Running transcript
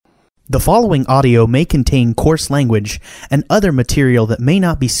The following audio may contain coarse language and other material that may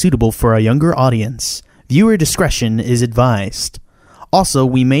not be suitable for a younger audience. Viewer discretion is advised. Also,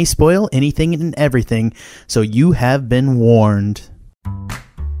 we may spoil anything and everything, so you have been warned.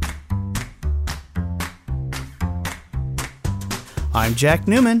 I'm Jack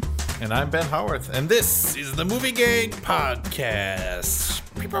Newman. And I'm Ben Howarth, and this is the Movie Gang Podcast.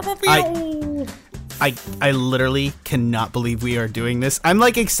 I literally cannot believe we are doing this. I'm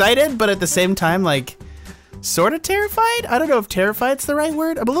like excited, but at the same time, like sort of terrified. I don't know if terrified's the right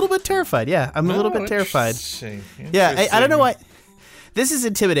word. I'm a little bit terrified. Yeah, I'm a little bit terrified. Yeah, I don't know why. This is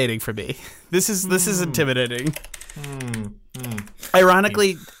intimidating for me. This is intimidating.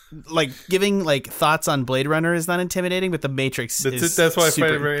 Ironically, like giving like thoughts on Blade Runner is not intimidating, but The Matrix is that's why super. I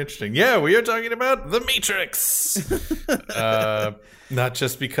find it very interesting. Yeah, we are talking about The Matrix. Not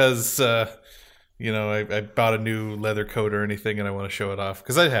just because I bought a new leather coat or anything and I want to show it off,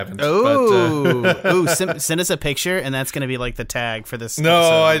 because I haven't. Send us a picture and that's going to be like the tag for this. No,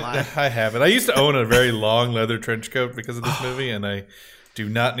 I haven't. I used to own a very long leather trench coat because of this movie, and I do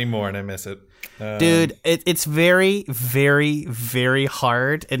not anymore, and I miss it. Dude, it's very, very, very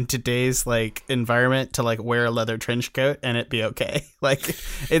hard in today's like environment to like wear a leather trench coat and it be okay. Like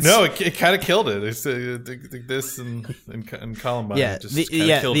it's it kind of killed it. It's this and Columbine. Yeah,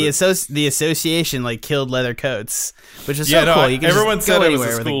 Killed the association like killed leather coats, which is so cool. Everyone said I was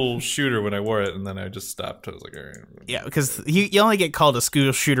a school shooter when I wore it, and then I just stopped. I was like, all right. Yeah, because you only get called a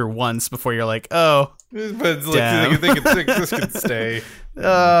school shooter once before you're like, oh. But it's like, you think this could stay.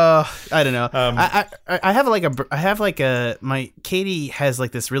 I don't know. I have my Katie has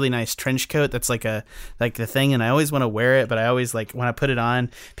like this really nice trench coat that's like the thing, and I always want to wear it, but I always like when I put it on,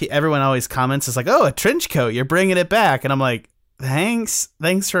 everyone always comments, it's like, oh, a trench coat, you're bringing it back, and I'm like, thanks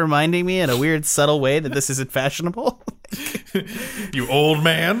for reminding me in a weird subtle way that this isn't fashionable. You old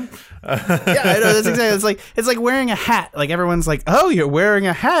man. Yeah, I know, that's exactly. It's like wearing a hat. Like everyone's like, "Oh, you're wearing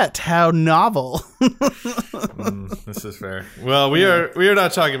a hat. How novel." This is fair. Well, we are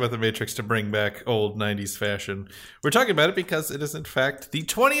not talking about The Matrix to bring back old 90s fashion. We're talking about it because it is in fact the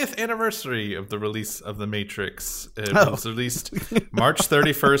 20th anniversary of the release of The Matrix. It was released March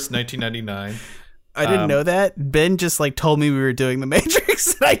 31st, 1999. I didn't know that. Ben just like told me we were doing The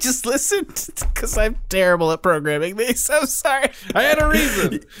Matrix, and I just listened because I'm terrible at programming these. I'm sorry. I had a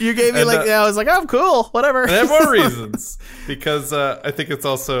reason. You gave me I was like, oh, cool, whatever. I have more reasons because I think it's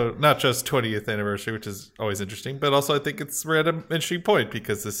also not just 20th anniversary, which is always interesting, but also I think we're at an interesting point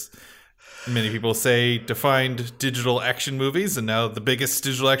because this. Many people say defined digital action movies, and now the biggest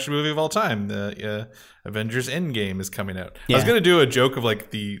digital action movie of all time, the Avengers Endgame, is coming out. Yeah. I was going to do a joke of like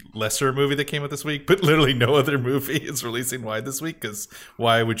the lesser movie that came out this week, but literally no other movie is releasing wide this week, because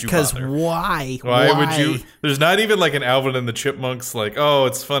why would you bother? Because why? Why would you? There's not even like an Alvin and the Chipmunks like, oh,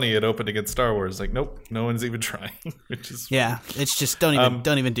 it's funny, it opened against Star Wars. Like, nope, no one's even trying. Which is it's just don't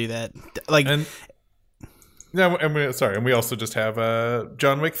even do that. Like. Yeah, and we also just have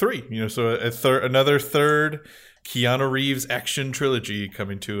John Wick 3. So another third Keanu Reeves action trilogy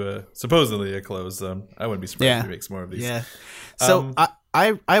coming to supposedly a close. I wouldn't be surprised if he makes more of these. Yeah. So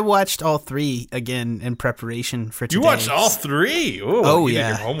I watched all three again in preparation for today. You watched all three? Ooh, you did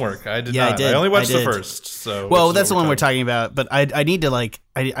your homework. I did not. I only watched the first. So that's the one we're talking about. But I need to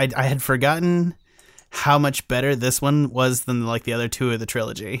I had forgotten how much better this one was than like the other two of the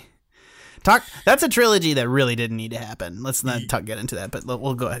trilogy. That's a trilogy that really didn't need to happen. Let's not get into that, but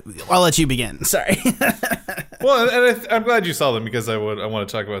we'll go ahead. I'll let you begin. Sorry. Well, and I'm glad you saw them, because I want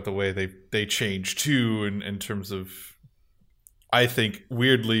to talk about the way they changed too, in terms of, I think,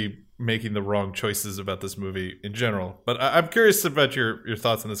 weirdly making the wrong choices about this movie in general. But I'm curious about your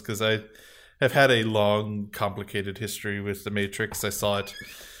thoughts on this, because I have had a long, complicated history with The Matrix. I saw it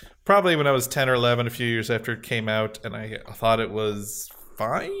probably when I was 10 or 11, a few years after it came out, and I thought it was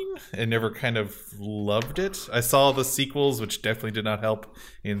fine. I never kind of loved it. I saw the sequels, which definitely did not help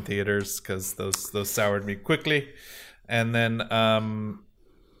in theaters, because those soured me quickly. And then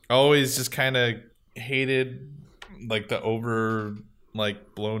always just kind of hated like the over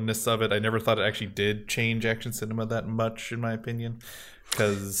like blownness of it. I never thought it actually did change action cinema that much, in my opinion,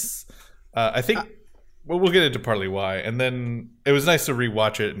 because I think we'll get into partly why. And then it was nice to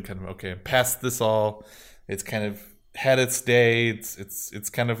rewatch it and kind of, okay, past this all, it's kind of had its day. It's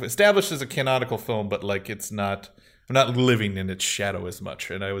kind of established as a canonical film, but like I'm not living in its shadow as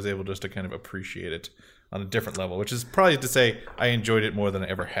much, and I was able just to kind of appreciate it on a different level, which is probably to say I enjoyed it more than I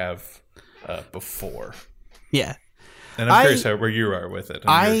ever have before. Yeah. And I'm curious where you are with it.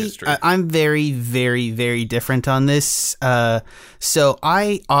 Your history. I'm very, very, very different on this. So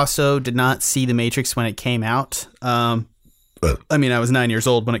I also did not see The Matrix when it came out. I mean, I was 9 years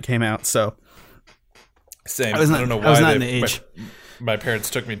old when it came out, so same. I don't know why I was not in the age. My parents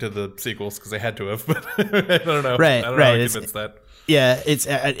took me to the sequels because they had to have, but I don't know. Right, I don't right. know how convinced that. Yeah, it's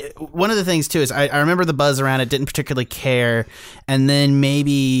one of the things too is I remember the buzz around it, didn't particularly care, and then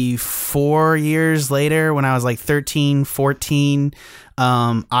maybe 4 years later when I was like 13, 14,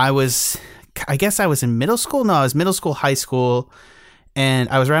 I guess I was in middle school. No, I was middle school, high school, and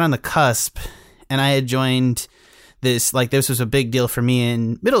I was right on the cusp, and I had joined this was a big deal for me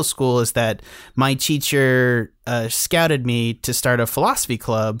in middle school, is that my teacher scouted me to start a philosophy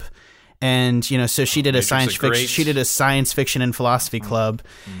club. And, so she did a science fiction and philosophy club.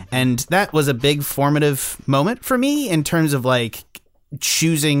 Mm-hmm. And that was a big formative moment for me in terms of like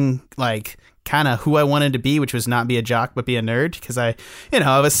choosing like kind of who I wanted to be, which was not be a jock, but be a nerd. Because I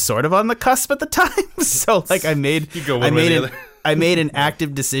was sort of on the cusp at the time. So like I made an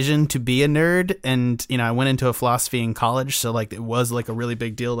active decision to be a nerd, and I went into a philosophy in college, so like it was like a really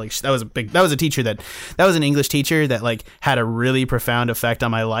big deal. Like that was a teacher that was an English teacher that like had a really profound effect on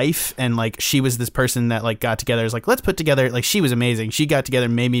my life, and like she was this person that like got together, was like, let's put together, like she was amazing. She got together,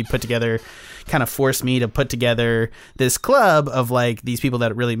 made me put together, kind of forced me to put together this club of like these people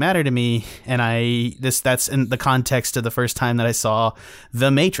that really matter to me, and that's in the context of the first time that I saw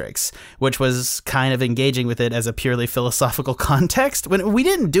The Matrix, which was kind of engaging with it as a purely philosophical context when we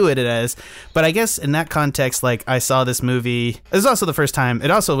didn't do it as, but I guess in that context, like I saw this movie. It was also the first time.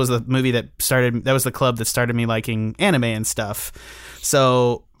 It also was the movie that was the club that started me liking anime and stuff.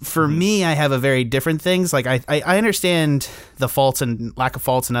 So for me, I have a very different things. Like I understand the faults and lack of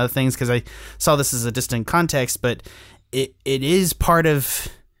faults and other things because I saw this as a distinct context, but it is part of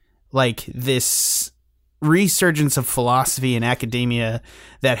like this resurgence of philosophy and academia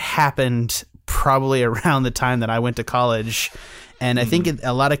that happened probably around the time that I went to college. And I think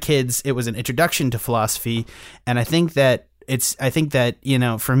a lot of kids, it was an introduction to philosophy. And I think that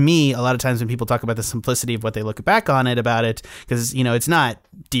for me, a lot of times when people talk about the simplicity of what they look back on it about it, because, it's not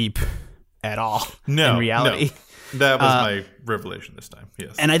deep at all in reality. No. That was my revelation this time.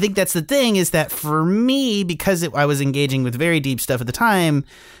 Yes. And I think that's the thing, is that for me, because I was engaging with very deep stuff at the time,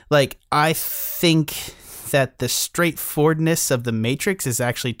 like I think that the straightforwardness of The Matrix is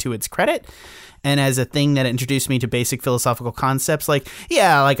actually to its credit. And as a thing that introduced me to basic philosophical concepts, like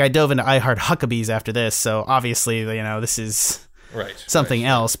I dove into I Heart Huckabees after this. So obviously, this is something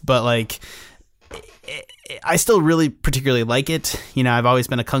else. But like, I still really particularly like it. I've always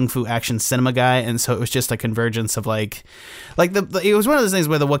been a kung fu action cinema guy, and so it was just a convergence of it was one of those things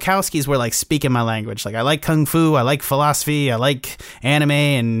where the Wachowskis were like speaking my language. Like I like kung fu, I like philosophy, I like anime,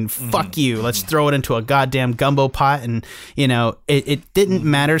 and fuck you, let's throw it into a goddamn gumbo pot. And it didn't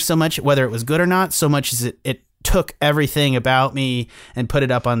matter so much whether it was good or not, so much as it took everything about me and put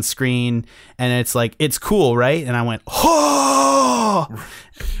it up on screen, and it's like, it's cool, right? And I went, oh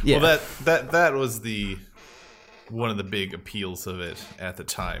yeah. Well, that was one of the big appeals of it at the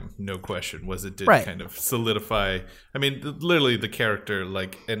time, no question, was it did kind of solidify. I mean, literally the character,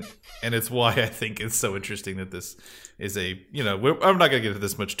 like, and it's why I think it's so interesting that this is I'm not going to get into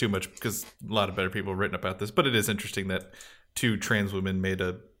this too much because a lot of better people have written about this, but it is interesting that two trans women made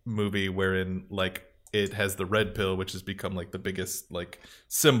a movie wherein like it has the red pill, which has become like the biggest like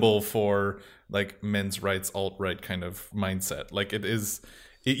symbol for like men's rights, alt-right kind of mindset. Like it is.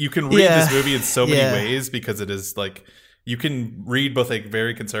 You can read this movie in so many ways because it is like you can read both a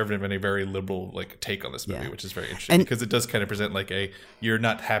very conservative and a very liberal like take on this movie, which is very interesting because it does kind of present like you're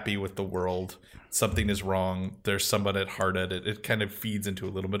not happy with the world, something is wrong, there's someone at heart at it. It kind of feeds into a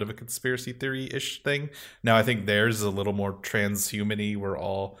little bit of a conspiracy theory-ish thing. Now I think theirs is a little more transhuman-y. We're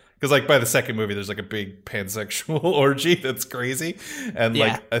all, because like by the second movie there's like a big pansexual orgy that's crazy, and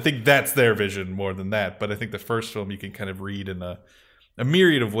like I think that's their vision more than that. But I think the first film you can kind of read in a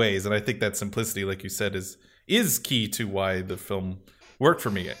myriad of ways, and I think that simplicity, like you said, is key to why the film worked for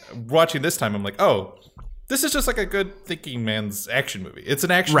me. Watching this time, I'm like, oh, this is just like a good thinking man's action movie. It's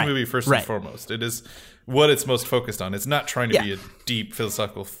an action movie first and foremost. It is what it's most focused on. It's not trying to be a deep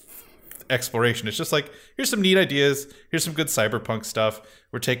philosophical exploration. It's just like, here's some neat ideas, here's some good cyberpunk stuff,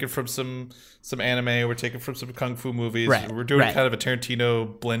 we're taking from some anime, we're taking from some kung fu movies, we're doing kind of a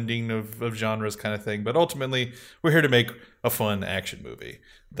Tarantino blending of genres kind of thing, but ultimately we're here to make a fun action movie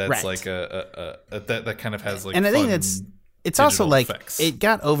that's like that kind of has like, and I think it's also like effects. It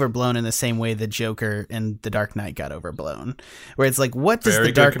got overblown in the same way the Joker and the Dark Knight got overblown, where it's like, what does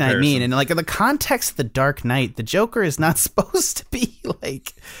the Dark Knight mean? And like in the context of the Dark Knight, the Joker is not supposed to be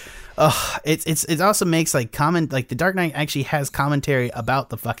like It also makes like the Dark Knight actually has commentary about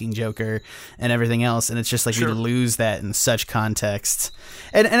the fucking Joker and everything else, and it's just like we lose that in such context.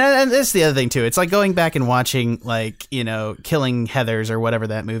 And that's the other thing too. It's like going back and watching like, you know, Killing Heathers or whatever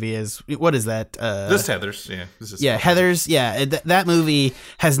that movie is. What is that? This Heathers, yeah. Heathers, yeah. That movie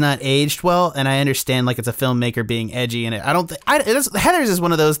has not aged well, and I understand like it's a filmmaker being edgy, and Heathers is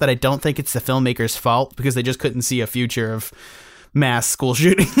one of those that I don't think it's the filmmaker's fault because they just couldn't see a future of mass school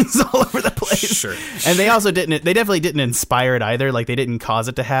shootings all over the place. Sure. And they definitely didn't inspire it either. Like they didn't cause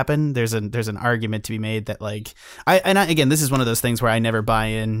it to happen. There's an argument to be made that like again, this is one of those things where I never buy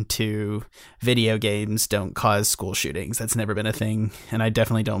into video games don't cause school shootings. That's never been a thing, and I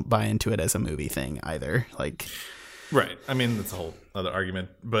definitely don't buy into it as a movie thing either. Like right. I mean, that's a whole other argument.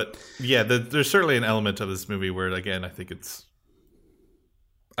 But yeah, there's certainly an element of this movie where, again, I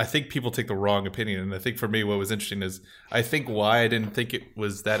think people take the wrong opinion. And I think for me, what was interesting is I think why I didn't think it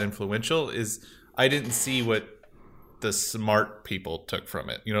was that influential is I didn't see what the smart people took from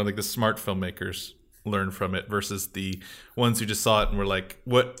it. You know, like the smart filmmakers learned from it versus the ones who just saw it and were like,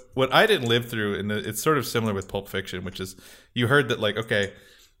 what I didn't live through. And it's sort of similar with Pulp Fiction, which is you heard that like, okay,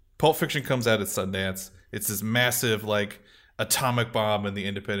 Pulp Fiction comes out at Sundance. It's this massive like atomic bomb in the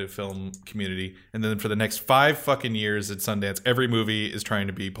independent film community, and then for the next 5 fucking years at Sundance, every movie is trying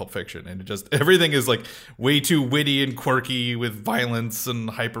to be Pulp Fiction, and everything is like way too witty and quirky with violence and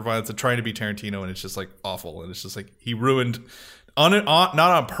hyperviolence and trying to be Tarantino, and it's just like awful, and it's just like he ruined not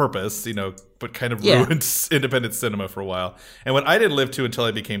on purpose, you know, but kind of ruined independent cinema for a while. And what I didn't live to until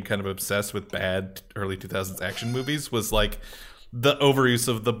I became kind of obsessed with bad early 2000s action movies was like the overuse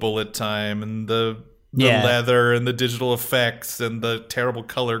of the bullet time and the leather and the digital effects and the terrible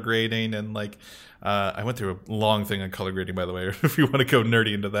color grading and like I went through a long thing on color grading, by the way, if you want to go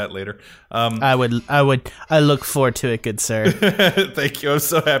nerdy into that later. I look forward to it, good sir. Thank you. I'm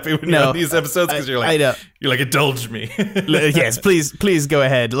so happy when you're on these episodes because you're like indulge me. Yes, please go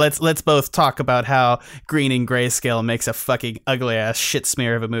ahead. Let's both talk about how Green and Grayscale makes a fucking ugly ass shit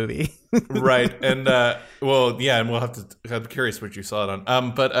smear of a movie. Right. And and we'll have to. I'm curious what you saw it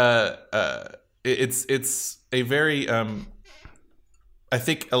on. It's a very I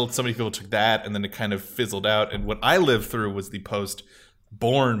think so many people took that and then it kind of fizzled out. And what I lived through was the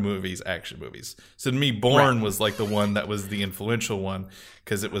post-Bourne movies, action movies. So to me, Bourne was like the one that was the influential one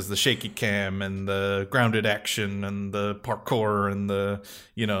because it was the shaky cam and the grounded action and the parkour and the,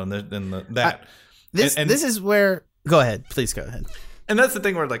 you know, and the that. This is where. Go ahead, please go ahead. And that's the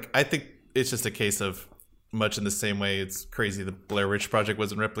thing where like I think it's just a case of. Much in the same way, it's crazy the Blair Witch Project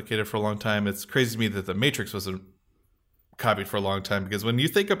wasn't replicated for a long time. It's crazy to me that the Matrix wasn't copied for a long time because when you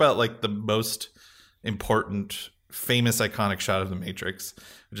think about like the most important, famous, iconic shot of the Matrix,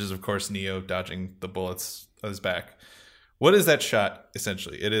 which is of course Neo dodging the bullets on his back, what is that shot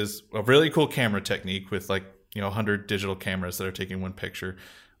essentially? It is a really cool camera technique with like 100 digital cameras that are taking one picture.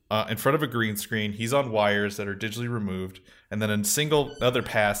 In front of a green screen, he's on wires that are digitally removed, and then a single other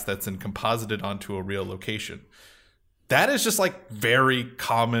pass that's composited onto a real location. That is just like very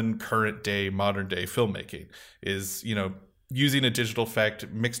common current day, modern day filmmaking is, using a digital effect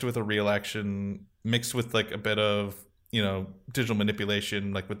mixed with a real action, mixed with like a bit of, digital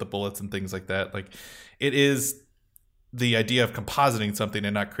manipulation, like with the bullets and things like that. Like it is the idea of compositing something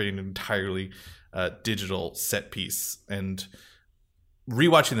and not creating an entirely digital set piece. And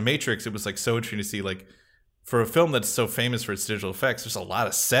rewatching The Matrix, it was like so interesting to see like for a film that's so famous for its digital effects, there's a lot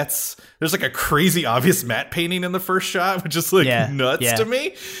of sets. There's like a crazy obvious matte painting in the first shot, which is like nuts to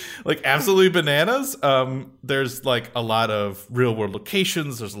me, like absolutely bananas. There's like a lot of real world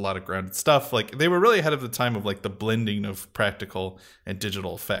locations. There's a lot of grounded stuff. Like they were really ahead of the time of like the blending of practical and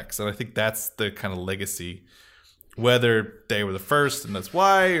digital effects. And I think that's the kind of legacy, whether they were the first and that's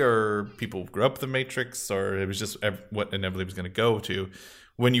why, or people grew up with The Matrix, or it was just what inevitably was going to go to.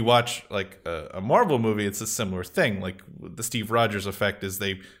 When you watch like a Marvel movie, it's a similar thing. Like the Steve Rogers effect is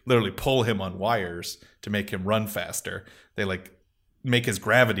they literally pull him on wires to make him run faster. They like make his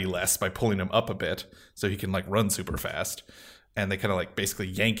gravity less by pulling him up a bit so he can like run super fast. And they kind of like basically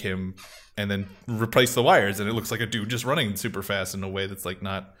yank him and then replace the wires. And it looks like a dude just running super fast in a way that's like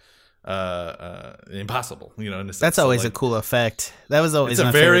not impossible, in a sense. That's always a cool effect. That was always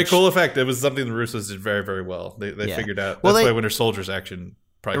a very cool effect. It was something the Russos did very, very well. They figured out. That's why Winter Soldier's action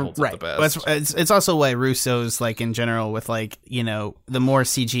probably holds up the best. It's also why Russo's like in general with like the more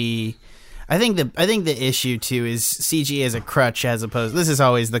CG. I think the issue too is CG as a crutch as opposed. This is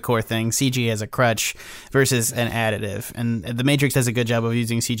always the core thing. CG as a crutch versus an additive, and The Matrix does a good job of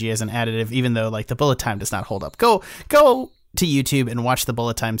using CG as an additive, even though like the bullet time does not hold up. Go to YouTube and watch the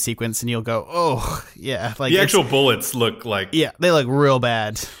bullet time sequence, and you'll go, "Oh, yeah!" Like the actual bullets look like they look real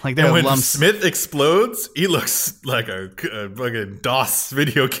bad. Like they're when lumps. Smith explodes, he looks like a fucking DOS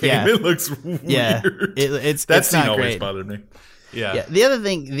video game. Yeah. It looks weird. Yeah, that scene not always great. bothered me. Yeah. Yeah. The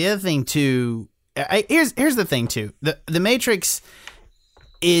other thing too. Here's the thing too. The Matrix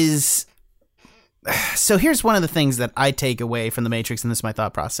is. So here's one of the things that I take away from the Matrix, and this is my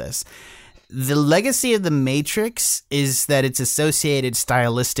thought process. The legacy of the Matrix is that it's associated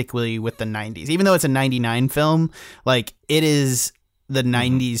stylistically with the 90s. Even though it's a 99 film, like it is the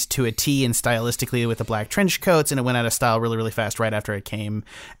 90s to a T, and stylistically with the black trench coats, and it went out of style really, really fast right after it came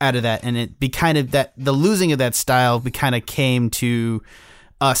out of that. And it be kind of that the losing of that style kind of came to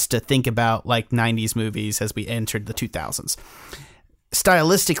us to think about like 90s movies as we entered the 2000s.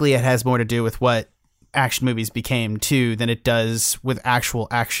 Stylistically, it has more to do with what action movies became too than it does with actual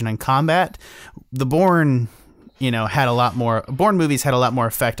action and combat. The Bourne, had a lot more. Bourne movies had a lot more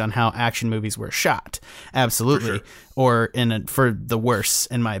effect on how action movies were shot. Absolutely, for sure. For the worse,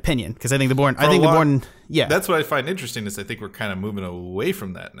 in my opinion, because I think the Bourne. Yeah, that's what I find interesting is I think we're kind of moving away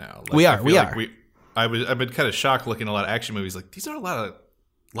from that now. Like, we are. I've been kind of shocked looking at a lot of action movies. Like these are a lot of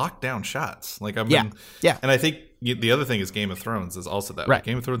lockdown shots. Like yeah. And I think the other thing is Game of Thrones is also that way.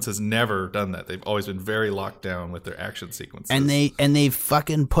 Game of Thrones has never done that. They've always been very locked down with their action sequences. And they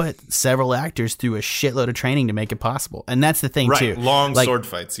fucking put several actors through a shitload of training to make it possible. And that's the thing too. Long sword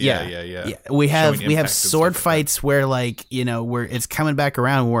fights. Yeah. We have sword fights where where it's coming back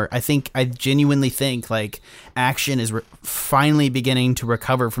around, where I genuinely think like action is finally beginning to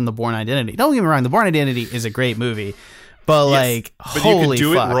recover from the Bourne Identity. Don't get me wrong, the Bourne Identity is a great movie. But holy you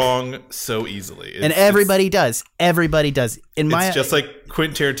can do fuck. it wrong so easily. And everybody does. Everybody does. It's just like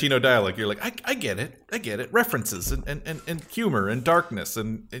Quentin Tarantino dialogue. You're like, I get it. I get it. References and humor and darkness.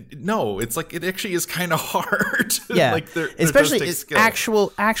 And no, it's like it actually is kind of hard. Yeah. Like especially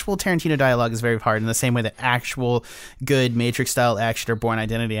actual Tarantino dialogue is very hard in the same way that actual good Matrix style action or Bourne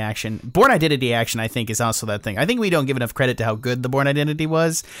Identity action. Bourne Identity action, I think, is also that thing. I think we don't give enough credit to how good the Bourne Identity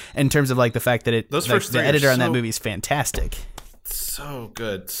was in terms of like the fact that the editor on that movie is fantastic. So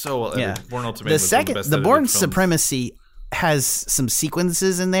good. So well. Yeah. Bourne Ultimatum was one of the best the Bourne films. Supremacy has some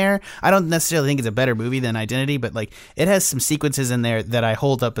sequences in there. I don't necessarily think it's a better movie than Identity, but like it has some sequences in there that I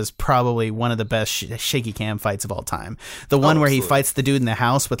hold up as probably one of the best shaky cam fights of all time. The one where he fights the dude in the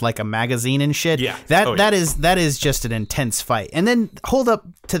house with like a magazine and shit. Yeah. That is just an intense fight. And then hold up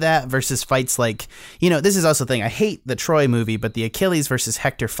to that versus fights like, this is also the thing. I hate the Troy movie, but the Achilles versus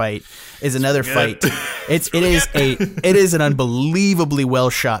Hector fight is another fight. It is an unbelievably well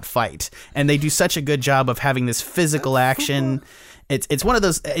shot fight, and they do such a good job of having this physical action. It's one of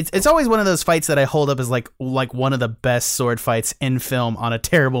those. It's always one of those fights that I hold up as like one of the best sword fights in film on a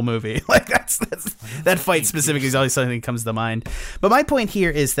terrible movie. Like that's that fight specifically is always something that comes to mind. But my point here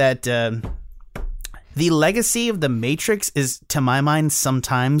is that the legacy of the Matrix is, to my mind,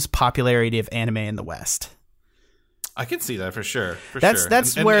 sometimes popularity of anime in the West. I can see that for sure.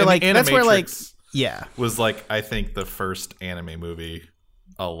 That's where was like I think the first anime movie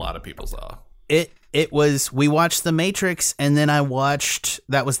a lot of people saw. We watched The Matrix, and then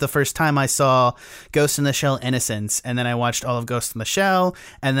that was the first time I saw Ghost in the Shell Innocence, and then I watched all of Ghost in the Shell,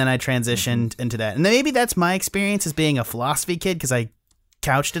 and then I transitioned into that. And then maybe that's my experience as being a philosophy kid, because I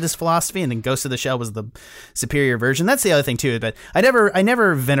couched it as philosophy, and then Ghost of the Shell was the superior version. That's the other thing too, but I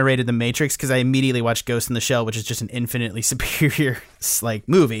never venerated The Matrix because I immediately watched Ghost in the Shell, which is just an infinitely superior like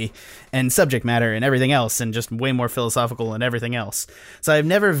movie and subject matter and everything else, and just way more philosophical and everything else. So I've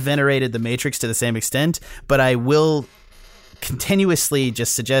never venerated The Matrix to the same extent, but I will continuously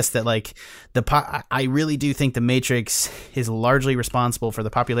just suggest that like I really do think The Matrix is largely responsible for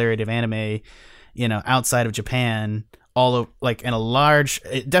the popularity of anime, outside of Japan,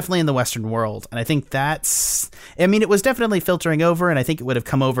 definitely in the Western world. And I think it was definitely filtering over, and I think it would have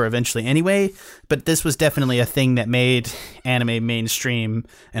come over eventually anyway, but this was definitely a thing that made anime mainstream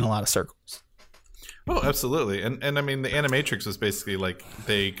in a lot of circles. Oh, absolutely. And I mean, the Animatrix was basically like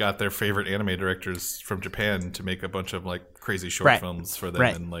they got their favorite anime directors from Japan to make a bunch of like crazy short films for them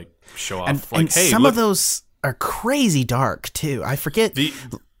and like show off. And hey, some of those are crazy dark too. I forget the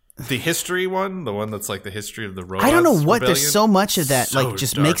history one, the one that's like the history of the robots. I don't know what. Rebellion. There's so much of that. So like,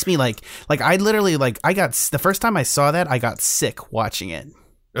 just dark. makes me like I literally I got the first time I saw that I got sick watching it.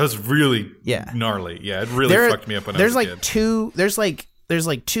 It was really gnarly. Yeah, it really fucked me up when I was a kid. There's there's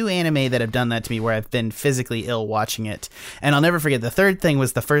like 2 anime that have done that to me where I've been physically ill watching it, and I'll never forget. The third thing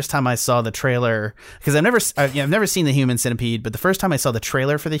was the first time I saw the trailer, because I've never seen the Human Centipede, but the first time I saw the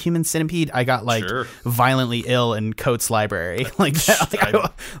trailer for the Human Centipede, I got like violently ill in Coates Library. Like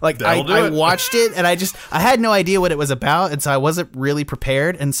that, I watched it and I had no idea what it was about, and so I wasn't really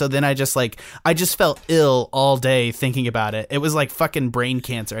prepared, and so then I just felt ill all day thinking about it. It was like fucking brain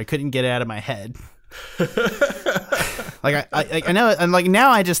cancer. I couldn't get it out of my head. Like I know, and like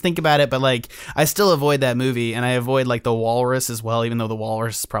now I just think about it, but like I still avoid that movie, and I avoid like the Walrus as well, even though the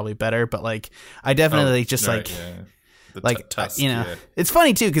Walrus is probably better. But like I definitely it's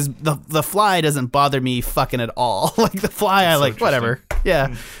funny too because the Fly doesn't bother me fucking at all. Like the Fly, I like whatever,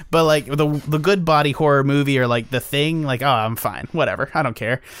 yeah. But like the good body horror movie or like The Thing, like I'm fine, whatever, I don't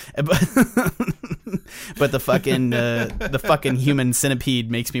care. But the fucking Human Centipede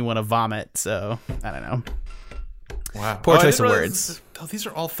makes me want to vomit. So I don't know. Wow, poor choice of words. These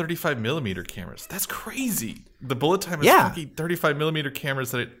are all 35mm cameras. That's crazy. The bullet time is fucking 35mm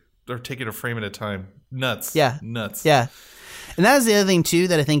cameras that are taking a frame at a time. Nuts. Yeah. Nuts. Yeah. And that is the other thing too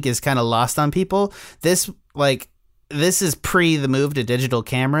that I think is kind of lost on people. This is pre the move to digital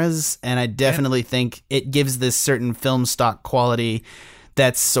cameras, and I definitely think it gives this certain film stock quality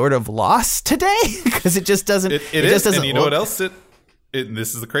that's sort of lost today because it just doesn't. It just doesn't. And you know what else?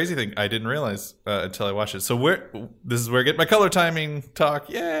 This is the crazy thing. I didn't realize until I watched it. So this is where I get my color timing talk.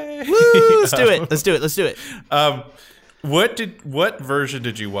 Yay! Woo, let's do it. Let's do it. What version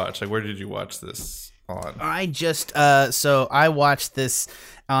did you watch? Like, where did you watch this on? I just so I watched this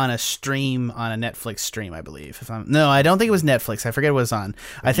on a stream, on a Netflix stream, I believe. No, I don't think it was Netflix. I forget what it was on.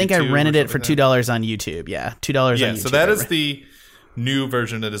 I think I rented it for $2 on YouTube. Yeah, $2 on YouTube. So that is the new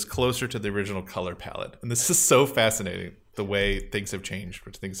version that is closer to the original color palette. And this is so fascinating, the way things have changed,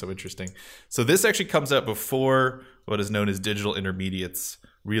 which I think is so interesting. So this actually comes out before what is known as digital intermediates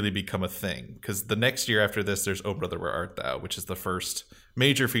really become a thing. Because the next year after this, there's Oh Brother, Where Art Thou, which is the first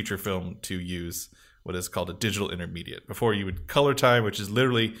major feature film to use what is called a digital intermediate. Before, you would color time, which is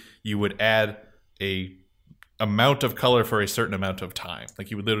literally you would add a amount of color for a certain amount of time.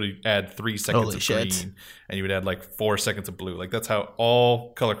 Like you would literally add 3 seconds of green, and you would add like 4 seconds of blue. Like that's how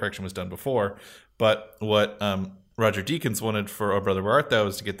all color correction was done before. But what Roger Deakins wanted for Oh Brother, Where Art Thou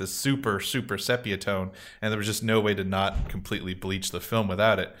was to get this super, super sepia tone, and there was just no way to not completely bleach the film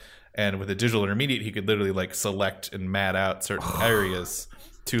without it. And with a digital intermediate, he could literally like select and mat out certain areas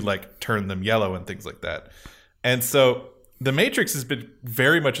to like turn them yellow and things like that. And so The Matrix has been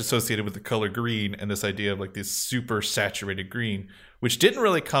very much associated with the color green and this idea of like this super saturated green, which didn't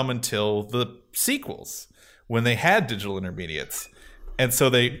really come until the sequels when they had digital intermediates. And so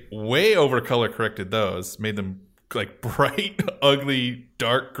they way over color corrected those, made them like bright, ugly,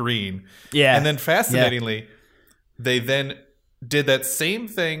 dark green. Yeah. And then fascinatingly, they then did that same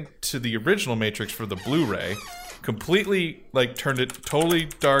thing to the original Matrix for the Blu-ray, completely like turned it totally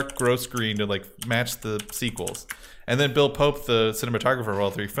dark, gross green to like match the sequels. And then Bill Pope, the cinematographer of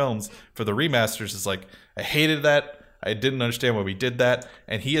all 3 films, for the remasters is like, I hated that. I didn't understand why we did that.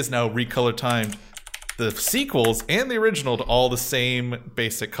 And he has now recolor timed the sequels and the original to all the same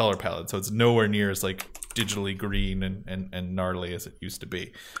basic color palette. So it's nowhere near as like digitally green and gnarly as it used to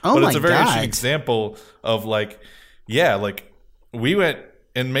be. But it's a very interesting example of like, yeah, like we went,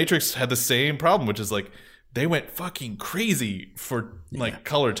 and Matrix had the same problem, which is like, they went fucking crazy for like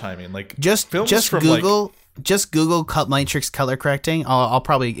color timing. Like just Google. Like, just Google Matrix color correcting. I'll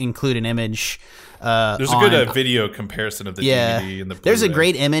probably include an image. There's a good video comparison of the DVD and the Blu-ray. There's a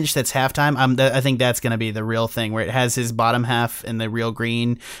great image that's halftime. I think that's going to be the real thing, where it has his bottom half in the real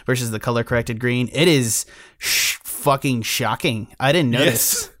green versus the color corrected green. It is fucking shocking. I didn't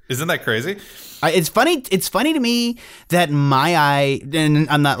notice. Yes. Isn't that crazy? It's funny. It's funny to me that my eye, and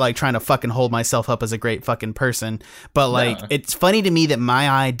I'm not like trying to fucking hold myself up as a great fucking person, but like it's funny to me that my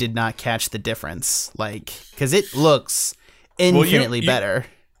eye did not catch the difference, like because it looks infinitely better.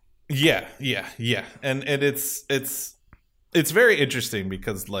 Yeah, and it's very interesting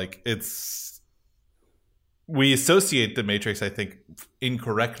because like we associate the Matrix, I think,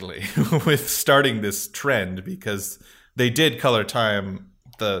 incorrectly with starting this trend because they did color time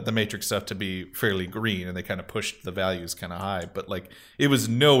the Matrix stuff to be fairly green, and they kind of pushed the values kind of high, but like it was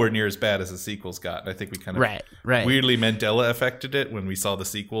nowhere near as bad as the sequels got. And I think we kind of weirdly Mandela affected it when we saw the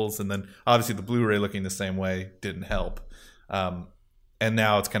sequels, and then obviously the Blu-ray looking the same way didn't help. And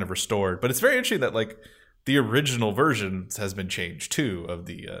now it's kind of restored, but it's very interesting that like the original version has been changed too of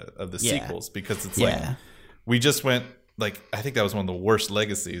the sequels, because it's like we just went like, I think that was one of the worst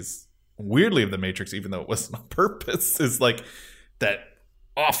legacies, weirdly, of the Matrix, even though it wasn't on purpose, is like that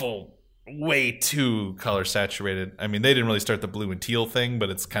awful way too color saturated. I mean, they didn't really start the blue and teal thing, but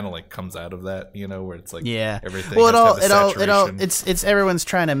it's kind of like comes out of that, where it's like everything. Well, it's everyone's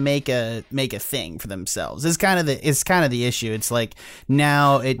trying to make a thing for themselves. It's kind of the issue. It's like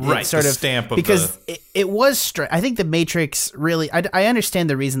now it sort of stamp of because it was I think the Matrix really. I understand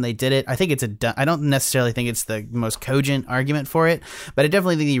the reason they did it. I think I don't necessarily think it's the most cogent argument for it, but I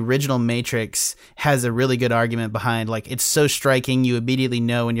definitely think the original Matrix has a really good argument behind, like, it's so striking. You immediately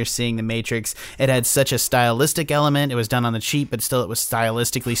know when you're seeing the Matrix. It had such a stylistic element. It was done on the cheap, but still it was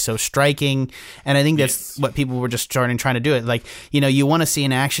stylistically so striking. And I think that's what people were just trying to do it. Like, you want to see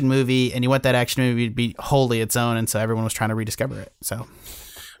an action movie and you want that action movie to be wholly its own. And so everyone was trying to rediscover it. So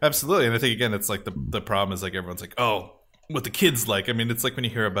absolutely. And I think, again, it's like the problem is like everyone's like, oh, what the kids like. I mean, it's like when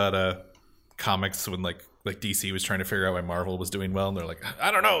you hear about comics when like DC was trying to figure out why Marvel was doing well, and they're like,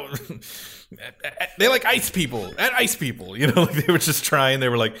 I don't know, they like ice people. Like they were just trying. They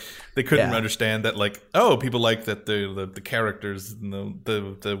were like, they couldn't understand that, like, oh, people like that the characters,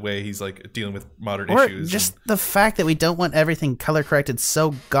 the way he's like dealing with modern issues, just the fact that we don't want everything color corrected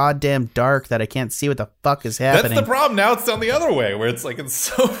so goddamn dark that I can't see what the fuck is happening. That's the problem. Now it's done the other way, where it's like it's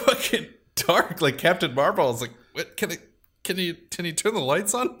so fucking dark. Like Captain Marvel is like, what can it? Can you turn the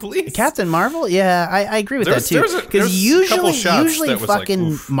lights on, please? Captain Marvel? Yeah, I agree with that too. Because usually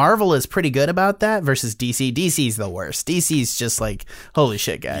fucking like, Marvel is pretty good about that versus DC. DC's the worst. DC's just like, holy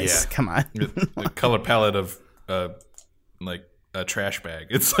shit, guys, come on. The color palette of like a trash bag.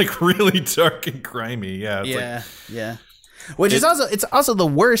 It's like really dark and grimy. Yeah. Which is also the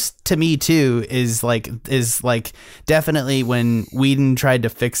worst to me too. Is like definitely when Whedon tried to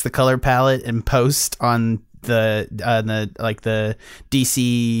fix the color palette in post on the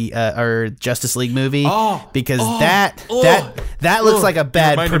DC or Justice League movie, because that looks like a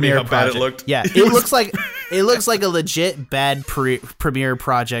bad Premiere project. It looked. Yeah, it looks like a legit bad Premiere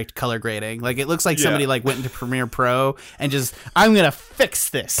project color grading. Like it looks like somebody like went into Premiere Pro and just, I'm gonna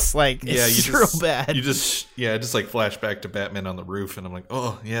fix this. Like it's real bad. You just like flashback to Batman on the roof, and I'm like,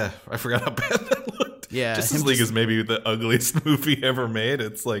 oh yeah, I forgot how bad that looked. Yeah, Justice League is maybe the ugliest movie ever made.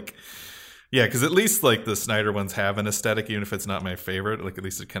 It's like. Yeah, because at least like the Snyder ones have an aesthetic, even if it's not my favorite. Like at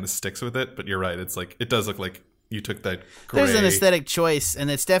least it kind of sticks with it. But you're right; it's like it does look like you took that. Gray. There's an aesthetic choice,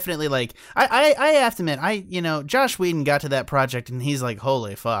 and it's definitely like I have to admit, Josh Whedon got to that project, and he's like,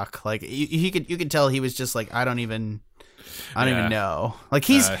 holy fuck! Like you could tell he was just like, I don't even know. Like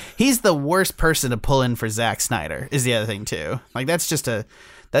he's the worst person to pull in for Zack Snyder. Is the other thing too. Like that's just a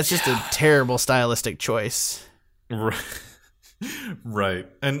terrible stylistic choice. Right.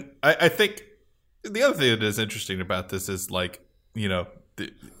 And I think the other thing that is interesting about this is like,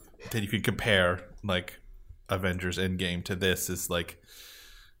 that you can compare like Avengers Endgame to this is like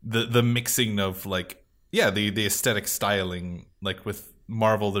the mixing of like, the aesthetic styling. Like with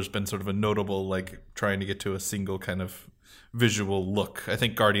Marvel, there's been sort of a notable like trying to get to a single kind of visual look. I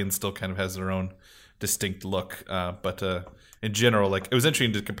think Guardians still kind of has their own distinct look. But in general, like it was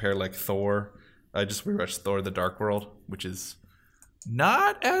interesting to compare like Thor. I just rewatched Thor: The Dark World, which is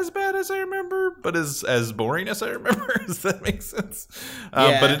not as bad as I remember, but as boring as I remember. Does that make sense?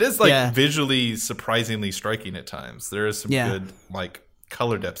 But it is like visually surprisingly striking at times. There is some good like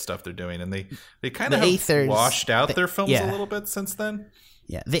color depth stuff they're doing, and they kind of have washed out their films a little bit since then.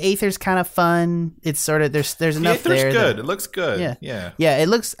 Yeah, the Aether's kind of fun. It's sort of there's enough there. The Aether's good. It looks good. Yeah. It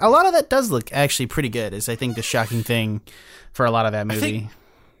looks, a lot of that does look actually pretty good. Is I think the shocking thing for a lot of that movie.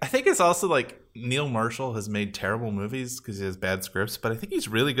 I think it's also like Neil Marshall has made terrible movies because he has bad scripts, but I think he's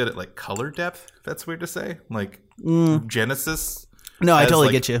really good at like color depth. If that's weird to say. Like Genesis. No, I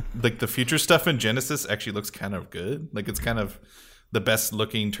totally get you. Like the future stuff in Genesis actually looks kind of good. Like it's kind of the best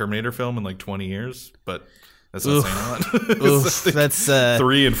looking Terminator film in like 20 years, but that's not saying a lot. That's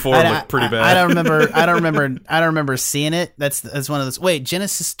 3 and 4 look pretty bad. I don't remember seeing it. That's one of those. Wait,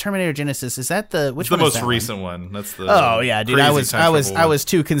 Terminator Genesis, is that which the one? Most recent one. That's the. Oh yeah, dude. I was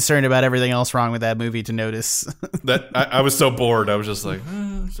too concerned about everything else wrong with that movie to notice. That I was so bored. I was just like,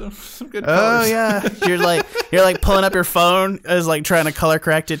 some good colors. Oh yeah, you're like pulling up your phone as like trying to color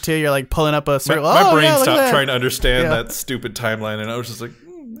correct it too. You're like pulling up a circle. My brain stopped trying to understand that stupid timeline, and I was just like,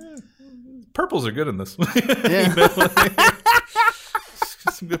 purples are good in this. Yeah.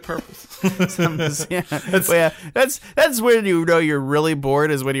 Some good purples. That's when you know you're really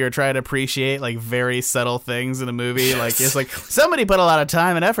bored, is when you're trying to appreciate like very subtle things in a movie. Like it's like somebody put a lot of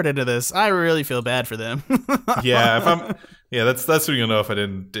time and effort into this. I really feel bad for them. That's when you'll know if I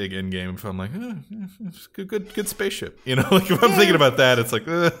didn't dig Endgame. If I'm like, it's good spaceship. Like if I'm thinking about that, it's like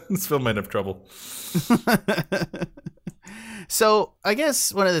this film might have trouble. So I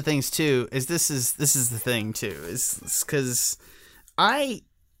guess one of the things too is this is the thing too is because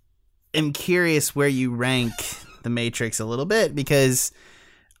am curious where you rank The Matrix a little bit, because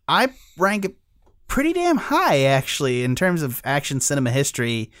I rank it pretty damn high, actually, in terms of action cinema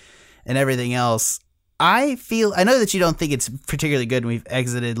history and everything else. I know that you don't think it's particularly good, and we've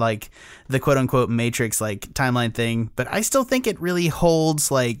exited like the quote unquote Matrix like timeline thing, but I still think it really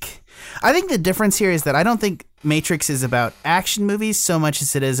holds. Like, I think the difference here is that I don't think Matrix is about action movies so much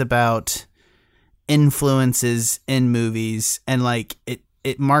as it is about influences in movies, and like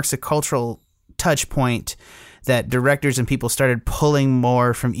it marks a cultural touch point that directors and people started pulling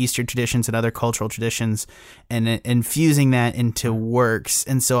more from Eastern traditions and other cultural traditions and infusing that into works.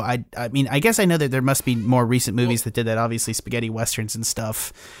 And so I mean, I guess I know that there must be more recent movies that did that, obviously spaghetti westerns and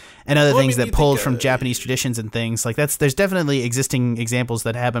stuff, and other things that pulled from Japanese traditions and things like that's. There's definitely existing examples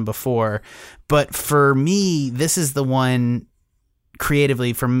that happened before, but for me, this is the one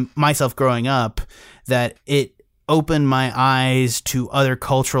creatively for myself growing up that it opened my eyes to other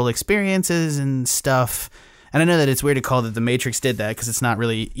cultural experiences and stuff. And I know that it's weird to call that The Matrix did that, because it's not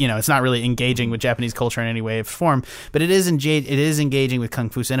really, it's not really engaging with Japanese culture in any way or form, but it is engaging with Kung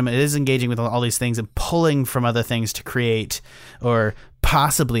Fu cinema. It is engaging with all these things and pulling from other things to create, or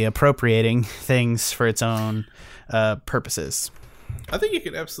possibly appropriating things for its own purposes. I think you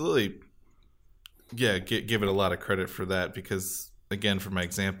can absolutely, give it a lot of credit for that, because, again, for my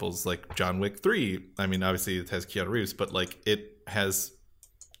examples, like John Wick 3, I mean, obviously it has Keanu Reeves, but like it has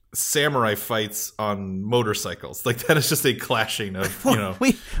samurai fights on motorcycles. Like, that is just a clashing of,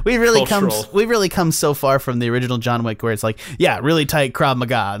 we really come so far from the original John Wick, where it's like, really tight Krav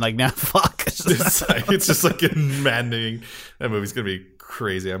Maga, and like, now fuck. It's just like maddening. That movie's gonna be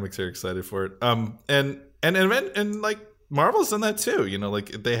crazy. I'm very excited for it. And like Marvel's done that too.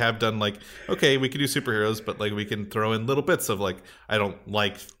 Like they have done like, okay, we can do superheroes, but like we can throw in little bits of like, I don't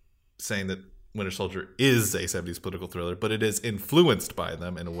like saying that Winter Soldier is a 70s political thriller, but it is influenced by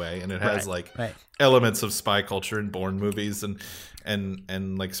them in a way, and it has elements of spy culture and Bourne movies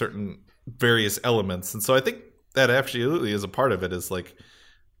and like certain various elements. And so I think that absolutely is a part of it. Is like,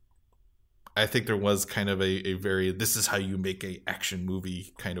 I think there was kind of a very, this is how you make a action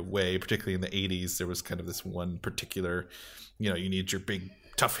movie kind of way, particularly in the 80s. There was kind of this one particular, you need your big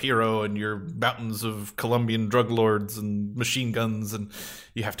tough hero and your mountains of Colombian drug lords and machine guns, and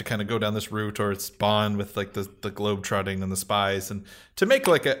you have to kind of go down this route, or it's Bond with like the globe trotting and the spies. And to make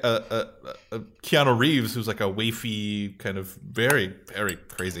like a Keanu Reeves, who's like a wafy kind of very, very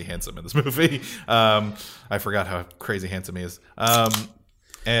crazy handsome in this movie. I forgot how crazy handsome he is.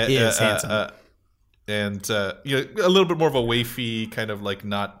 He is handsome. And a little bit more of a wafy kind of like,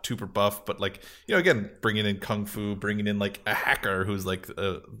 not super buff, but like, again, bringing in kung fu, bringing in like a hacker who's like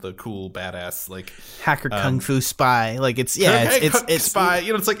the cool badass like hacker kung fu spy. Like it's spy.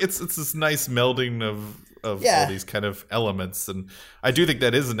 It's this nice melding of all these kind of elements, and I do think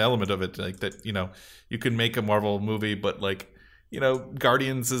that is an element of it. Like that, you can make a Marvel movie, but like,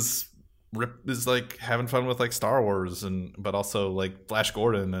 Guardians is like having fun with like Star Wars, but also like Flash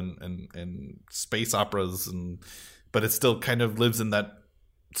Gordon and space operas, but it still kind of lives in that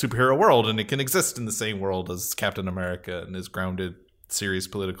superhero world, and it can exist in the same world as Captain America and his grounded serious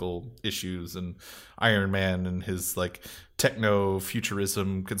political issues, and Iron Man and his like techno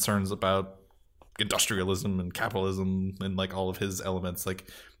futurism concerns about industrialism and capitalism and like all of his elements. Like,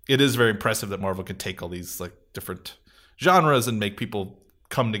 it is very impressive that Marvel can take all these like different genres and make people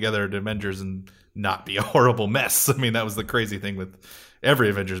come together to Avengers and not be a horrible mess. I mean, that was the crazy thing with every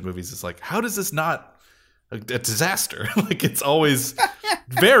Avengers movies. It's like, how does this not a disaster? Like, it's always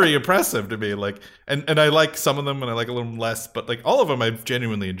very impressive to me. Like, and I like some of them and I like a little less, but like all of them I've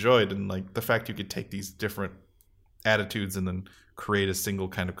genuinely enjoyed. And like the fact you could take these different attitudes and then create a single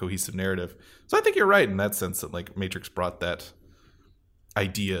kind of cohesive narrative. So I think you're right in that sense, that like Matrix brought that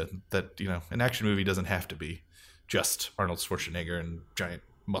idea that, an action movie doesn't have to be just Arnold Schwarzenegger and giant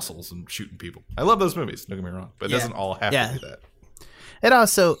muscles and shooting people. I love those movies, don't get me wrong, but it doesn't all have to be that.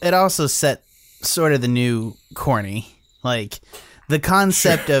 It also set sort of the new corny. Like, the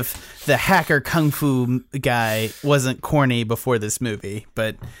concept of the hacker kung fu guy wasn't corny before this movie,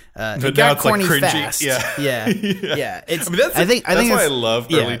 but it got corny like fast. Yeah. It's, I think that's why I love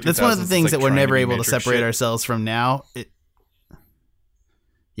early 2000s. That's one of the things that we're never able to separate ourselves from now.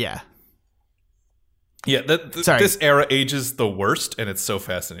 This era ages the worst, and it's so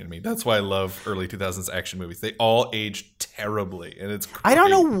fascinating to me. That's why I love early 2000s action movies. They all age terribly, and it's great. I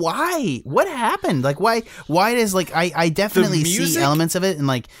don't know why. What happened? Like, why does, like, I definitely see elements of it and,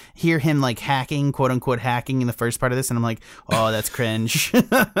 like, hear him, like, hacking, quote-unquote hacking in the first part of this, and I'm like, oh, that's cringe.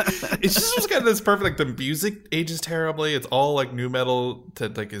 It's just kind of this perfect, like, the music ages terribly. It's all, like, new metal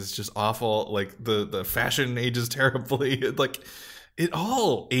that, like, is just awful. Like, the fashion ages terribly. Like, it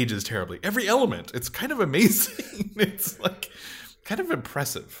all ages terribly. Every element. It's kind of amazing. It's like kind of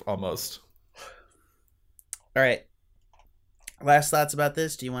impressive almost. All right. Last thoughts about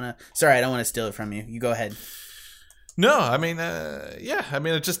this? Do you want to? Sorry, I don't want to steal it from you. You go ahead. No, I mean, yeah. I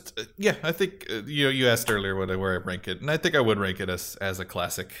mean, it just, yeah. I think you asked earlier where I rank it, and I think I would rank it as a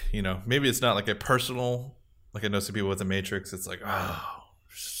classic. Maybe it's not like a personal, like I know some people with The Matrix. It's like, oh,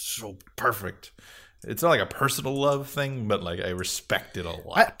 so perfect. It's not like a personal love thing, but like I respect it a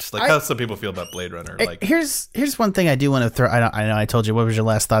lot. How some people feel about Blade Runner. Like, here's one thing I do want to throw. I know I told you what was your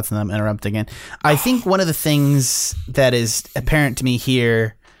last thoughts, and I'm interrupting again. I think one of the things that is apparent to me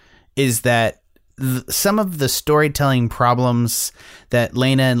here is that some of the storytelling problems that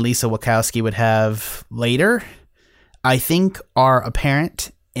Lena and Lisa Wachowski would have later, I think are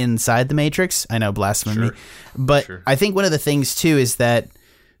apparent inside The Matrix. I know, blasphemy, but I think one of the things too is that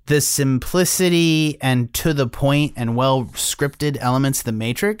the simplicity and to the point and well scripted elements of The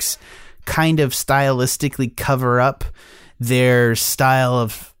Matrix kind of stylistically cover up their style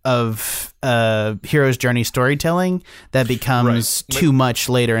of hero's journey storytelling that becomes too much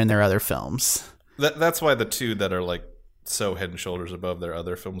later in their other films. That's why the two that are like so head and shoulders above their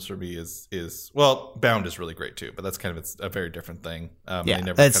other films for me is well, Bound is really great too, but that's kind of a very different thing.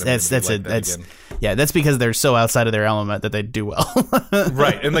 That's because they're so outside of their element that they do well.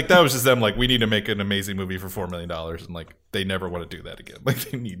 Right, and like that was just them like, we need to make an amazing movie for $4 million, and like they never want to do that again. Like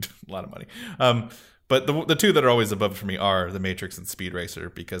they need a lot of money. But the two that are always above for me are The Matrix and Speed Racer,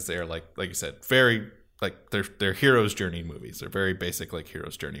 because they're like you said, very like they're hero's journey movies. They're very basic like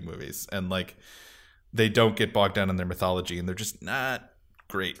hero's journey movies, and like they don't get bogged down in their mythology, and they're just not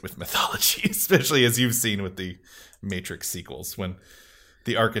great with mythology, especially as you've seen with the Matrix sequels, when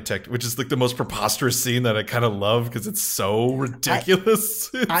the architect, which is like the most preposterous scene that I kind of love because it's so ridiculous.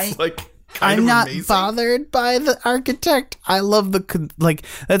 I'm not amazing. Bothered by the architect. I love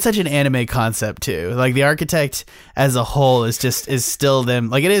that's such an anime concept too. Like the architect as a whole is still them.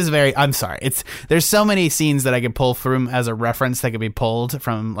 Like it is very, I'm sorry. There's so many scenes that I could pull from as a reference that could be pulled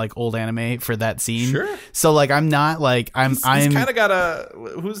from like old anime for that scene. Sure. So like, I'm not like, he's kind of got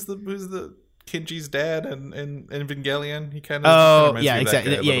who's the Kinji's dad and Evangelion. He kind of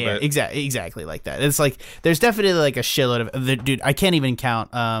exactly like that. It's like there's definitely like a shitload of dude. I can't even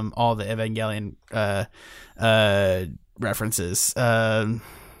count all the Evangelion references.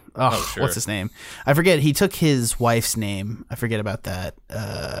 What's his name? I forget. He took his wife's name. I forget about that.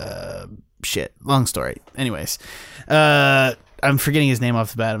 Long story. Anyways, I'm forgetting his name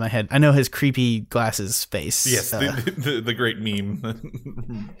off the bat of my head. I know his creepy glasses face. Yes, the great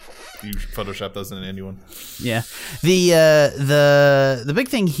meme. You Photoshop those in anyone. Yeah. The big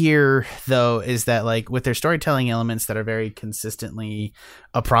thing here though is that like with their storytelling elements that are very consistently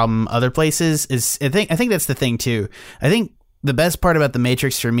a problem other places is I think that's the thing too. I think the best part about The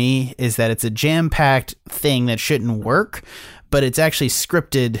Matrix for me is that it's a jam-packed thing that shouldn't work, but it's actually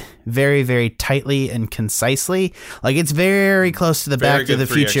scripted very, very tightly and concisely. Like it's very close to the Back to the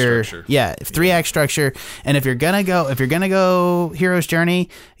Future. Yeah, 3-act structure. And if you're gonna go Hero's Journey,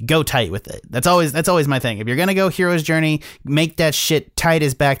 go tight with it. That's always my thing. If you're gonna go Hero's Journey, make that shit tight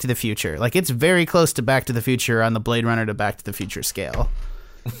as Back to the Future. Like it's very close to Back to the Future on the Blade Runner to Back to the Future scale.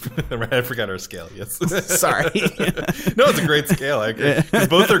 I forgot our scale. Yes, sorry. No, it's a great scale. I agree. Because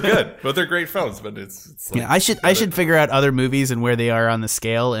both are good. Both are great films, but it's like, I should figure out other movies and where they are on the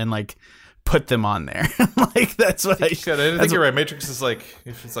scale and like put them on there. Like that's what I should. I think you're right. Matrix is like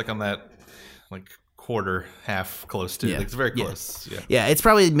if it's like on that like quarter half close to. Like it's very close. Yeah, it's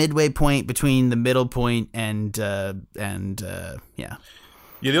probably midway point between the middle point and yeah.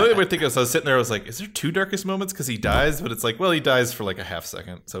 Yeah, the only way I think is I was sitting there, I was like, is there 2 darkest moments? Because he dies, but it's like, well, he dies for like a half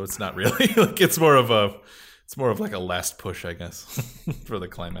second, so it's not really like it's more of like a last push, I guess, for the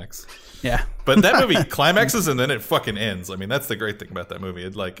climax. Yeah. But that movie climaxes and then it fucking ends. I mean, that's the great thing about that movie.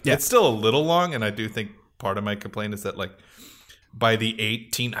 It's still a little long, and I do think part of my complaint is that like by the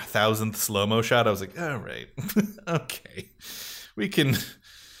 18,000th slow-mo shot, I was like, all right, okay. We can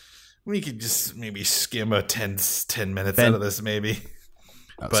just maybe skim a 10 minutes out of this, maybe.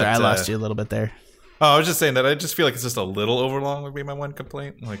 But, sorry, I lost you a little bit there. Oh, I was just saying that I just feel like it's just a little overlong would be my one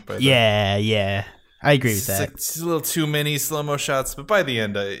complaint. Like, yeah, I agree with that. It's a little too many slow mo shots, but by the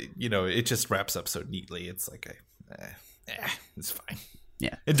end, it just wraps up so neatly. It's like it's fine.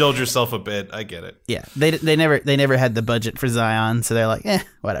 Yeah, indulge yourself a bit. I get it. Yeah, they never had the budget for Zion, so they're like,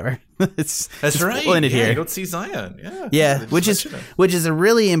 whatever. That's right. In it yeah, here. you don't see Zion. Yeah, which is a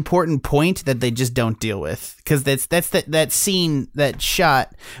really important point that they just don't deal with, because that's that scene, that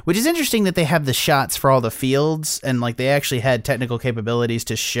shot, which is interesting that they have the shots for all the fields, and like they actually had technical capabilities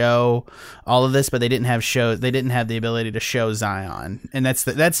to show all of this, but they didn't have the ability to show Zion, and that's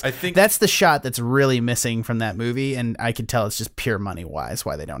the shot that's really missing from that movie, and I could tell it's just pure money wise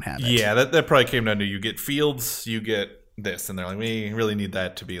why they don't have it. Yeah, that probably came down to, you get fields, you get this, and they're like, we really need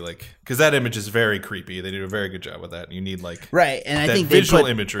that to be like, because that image is very creepy. They did a very good job with that. You need like right, and I think visual they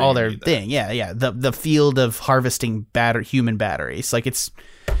put imagery, all their thing. Yeah, the field of harvesting human batteries. Like it's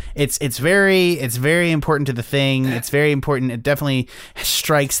very important to the thing. It's very important. It definitely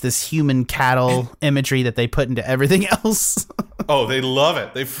strikes this human cattle imagery that they put into everything else. Oh, they love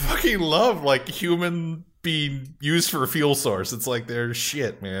it. They fucking love like human being used for a fuel source. It's like their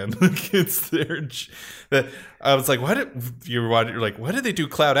shit, man. It's their. I was like, why did they do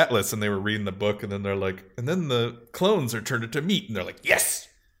Cloud Atlas? And they were reading the book, and then they're like, and then the clones are turned into meat, and they're like, yes.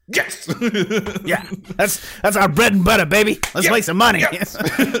 Yeah, that's our bread and butter, baby. Let's make some money. Yes.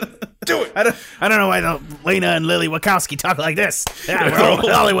 Do it. I don't know why Lena and Lily Wachowski talk like this. Yeah, we're all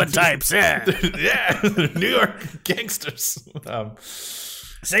Hollywood types. Yeah, yeah, New York gangsters.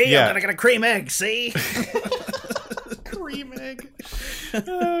 See, I'm gonna get a cream egg. See, cream egg.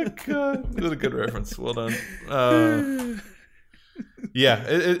 Oh god, that's a good reference. Well done. Yeah,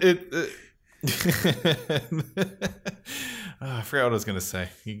 it I forgot what I was gonna say.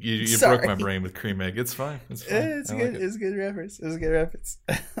 You broke my brain with cream egg. It's fine. It's fine. It's good. It's a good reference.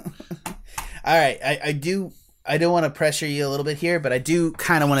 All right, I don't want to pressure you a little bit here, but I do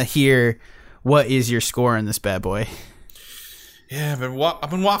kind of want to hear what is your score on this bad boy. Yeah, I've been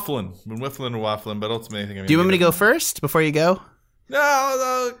waffling, but ultimately I think I'm. Do you want me to go first before you go? No,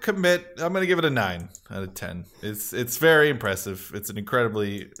 I'll commit. I'm going to give it a 9 out of 10. It's very impressive. It's an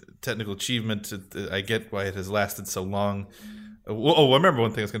incredibly technical achievement. I get why it has lasted so long. Oh, I remember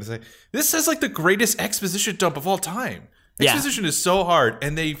one thing I was going to say. This is like the greatest exposition dump of all time. Exposition is so hard,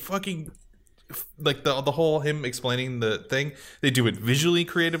 and they fucking like the whole him explaining the thing. They do it visually,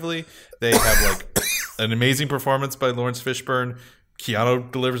 creatively. They have like an amazing performance by Lawrence Fishburne.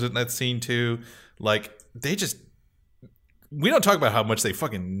 Keanu delivers it in that scene too. Like they just. We don't talk about how much they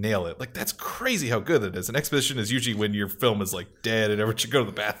fucking nail it. Like, that's crazy how good it is. An exposition is usually when your film is, like, dead and everyone should go to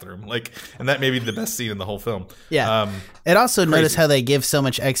the bathroom. Like, and that may be the best scene in the whole film. Yeah. It also, notice how they give so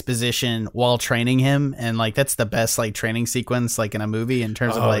much exposition while training him. And, like, that's the best, like, training sequence, like, in a movie in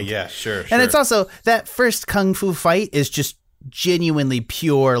terms of, like... yeah, sure. And it's also, that first Kung Fu fight is just genuinely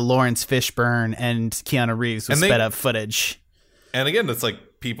pure Lawrence Fishburne and Keanu Reeves with sped up footage. And, again, it's,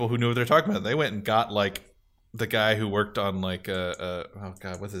 like, people who knew what they're talking about. They went and got, like... the guy who worked on like oh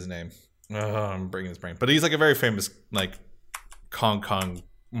god, what's his name? I'm breaking his brain, but he's like a very famous like Hong Kong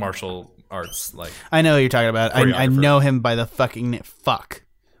martial arts. Like I know who you're talking about. I know him by the fucking fuck.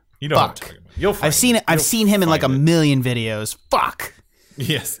 You know what I'm talking about. You'll find I've seen it. I've seen him in like a million videos. Fuck.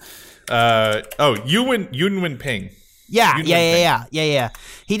 Yes. Yuen Ping. Yeah.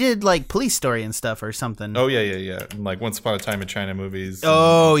 He did like Police Story and stuff or something. Oh yeah. And, like Once Upon a Time in China movies.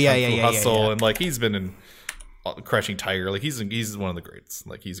 Oh and, yeah. Hustle, and like he's been in Crouching Tiger. Like he's one of the greats.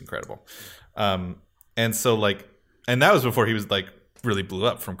 Like he's incredible. And so like, and that was before he was like really blew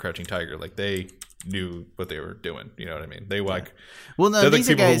up from Crouching Tiger. Like they knew what they were doing. You know what I mean? They like. Well, no,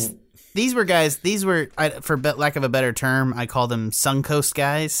 these are guys. These were for lack of a better term, I call them Suncoast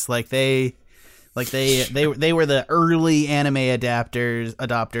guys. Like they were the early anime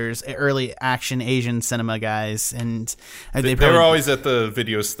adopters, early action Asian cinema guys, and they were always at the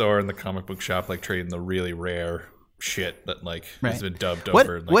video store and the comic book shop, like trading the really rare shit that like has been dubbed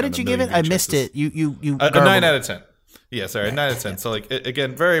over. Like, what did you give it? I missed it. You a 9 out of 10. Yeah, sorry, a 9 out of 10. So like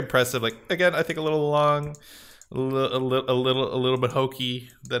again, very impressive. Like again, I think a little long, a little bit hokey.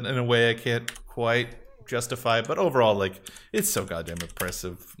 That in a way I can't quite justify, but overall, like it's so goddamn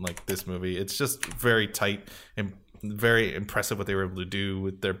impressive. Like this movie, it's just very tight and very impressive what they were able to do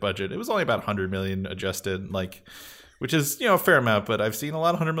with their budget. It was only about 100 million adjusted, like, which is a fair amount. But I've seen a lot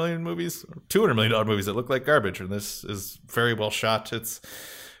of 100 million movies, $200 million movies that look like garbage, and this is very well shot. It's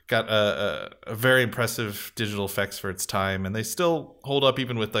got a very impressive digital effects for its time, and they still hold up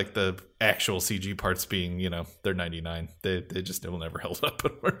even with like the actual CG parts being, they're 99. They just will never held up,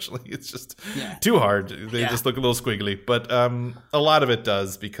 unfortunately. It's just too hard. They just look a little squiggly, but a lot of it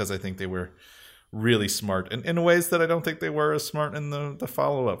does because I think they were really smart in ways that I don't think they were as smart in the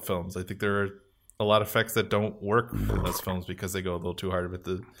follow-up films. I think there are a lot of effects that don't work in those films because they go a little too hard with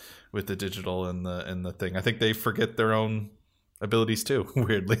the digital and the thing. I think they forget their own abilities too,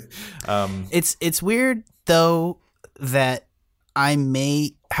 weirdly. It's weird though that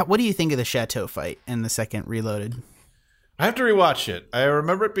What do you think of the chateau fight in the second Reloaded? I have to rewatch it. I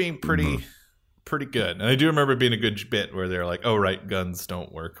remember it being pretty good, and I do remember it being a good bit where they're like, "Oh, right, guns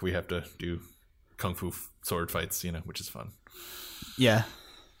don't work. We have to do kung fu sword fights," which is fun. Yeah,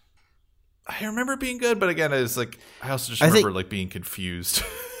 I remember it being good, but again, it's like I also just remember like being confused.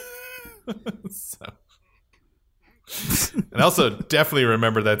 So. And I also definitely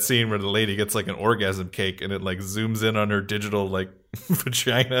remember that scene where the lady gets like an orgasm cake and it like zooms in on her digital like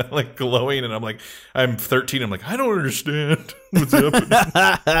vagina like glowing, and I'm 13, I'm like, I don't understand what's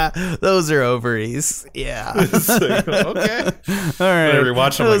happening. Those are ovaries. Yeah. Like, okay. All right. Whenever you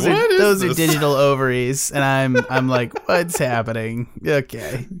watch them, like, what is those this? are digital ovaries, and I'm like, what's happening?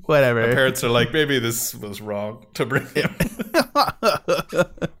 Okay, whatever. My parents are like, maybe this was wrong to bring him.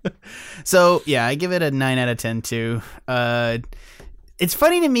 So yeah, I give it a 9 out of 10 too. It's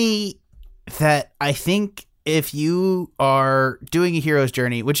funny to me that I think if you are doing a hero's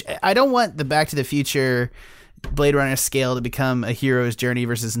journey, which I don't want the Back to the Future Blade Runner scale to become a hero's journey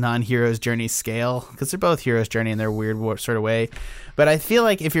versus non-hero's journey scale, because they're both hero's journey in their weird sort of way. But I feel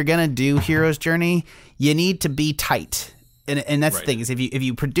like if you're gonna do hero's journey, you need to be tight. And that's the thing, is if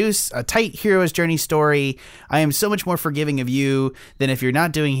you produce a tight hero's journey story, I am so much more forgiving of you than if you're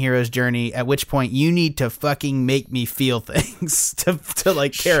not doing hero's journey, at which point you need to fucking make me feel things to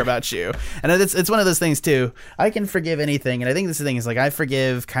like care about you. And it's one of those things too. I can forgive anything, and I think this thing is like, I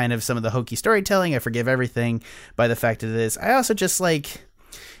forgive kind of some of the hokey storytelling. I forgive everything by the fact that it is. I also just like,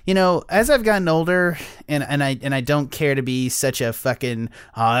 as I've gotten older, and I don't care to be such a fucking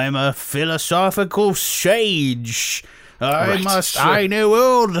I'm a philosophical sage. I know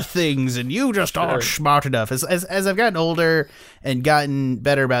all the things, and you just aren't smart enough. As I've gotten older and gotten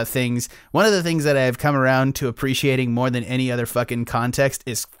better about things, one of the things that I've come around to appreciating more than any other fucking context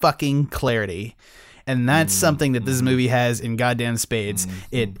is fucking clarity. And that's something that this movie has in goddamn spades.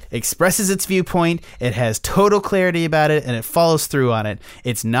 It expresses its viewpoint, it has total clarity about it, and it follows through on it.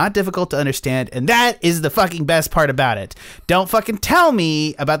 It's not difficult to understand, and that is the fucking best part about it. Don't fucking tell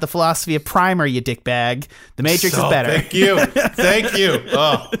me about the philosophy of Primer, you dickbag. The Matrix is better. Thank you.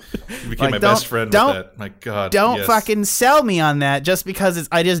 Oh, you became my best friend with that. My God. Don't fucking sell me on that just because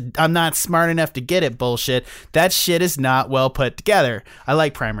I'm not smart enough to get it bullshit. That shit is not well put together. I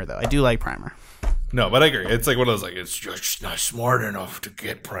like Primer, though. I do like Primer. No, but I agree. It's like one of those, like, it's just not smart enough to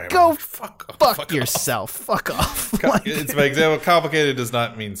get Primer. Go fuck yourself. Fuck off. It's my example. Complicated does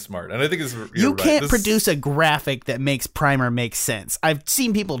not mean smart. And I think you can't produce a graphic that makes Primer make sense. I've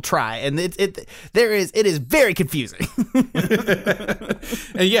seen people try, and it is very confusing.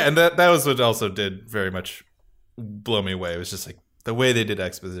 And that was what also did very much blow me away. It was just like the way they did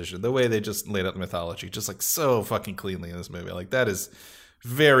exposition, the way they just laid out the mythology, just like so fucking cleanly in this movie. Like, that is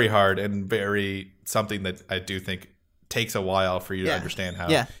very hard and very something that I do think takes a while for you to understand how.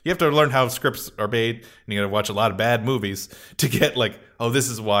 Yeah. You have to learn how scripts are made, and you got to watch a lot of bad movies to get like, oh, this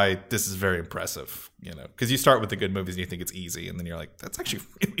is why this is very impressive, because you start with the good movies and you think it's easy, and then you're like, that's actually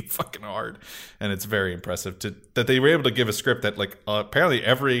really fucking hard, and it's very impressive that they were able to give a script that like apparently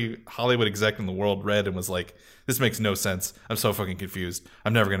every Hollywood exec in the world read and was like, this makes no sense. I'm so fucking confused.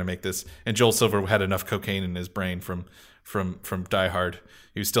 I'm never gonna make this. And Joel Silver had enough cocaine in his brain from Die Hard.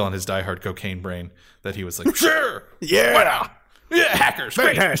 He was still on his Die Hard cocaine brain that he was like, sure, yeah, hackers,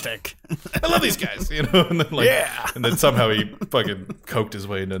 fantastic. I love these guys, and then and then somehow he fucking coked his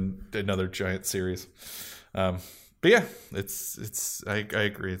way into another giant series. But yeah, it's I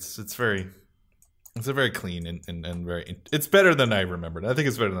agree. It's a very clean and very. It's better than I remembered. I think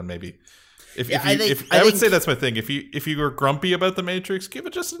it's better than maybe. I would say that's my thing. If you were grumpy about the Matrix, give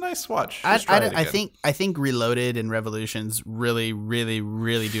it just a nice watch. I think Reloaded and Revolutions really, really,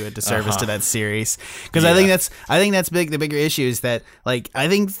 really do a disservice to that series, because I think that's big. The bigger issue is that I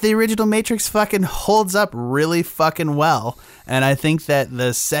think the original Matrix fucking holds up really fucking well, and I think that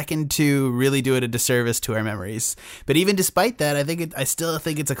the second two really do it a disservice to our memories. But even despite that, I still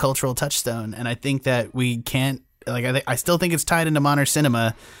think it's a cultural touchstone, and I think that we can't I still think it's tied into modern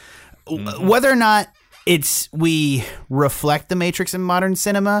cinema. Whether or not we reflect the Matrix in modern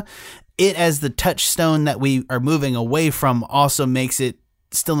cinema, it as the touchstone that we are moving away from also makes it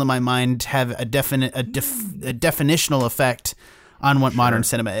still in my mind have a definitional effect on what modern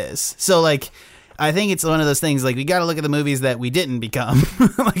cinema is. So I think it's one of those things, we got to look at the movies that we didn't become,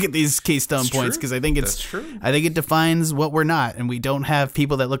 at these keystone points, because I think it defines what we're not, and we don't have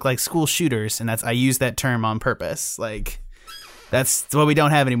people that look like school shooters, and I use that term on purpose. That's what we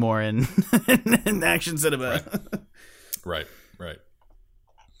don't have anymore in action cinema. Right.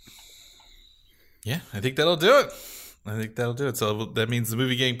 Yeah, I think that'll do it. So that means the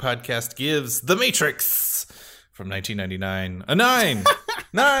Movie Gang podcast gives The Matrix from 1999. A 9!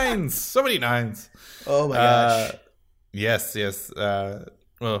 Nines! So many nines. Oh my gosh. Yes.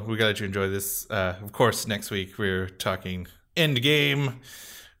 Well, we got to enjoy this. Of course, next week we're talking Endgame.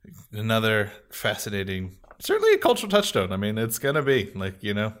 Another fascinating, certainly a cultural touchstone. I mean, it's going to be like,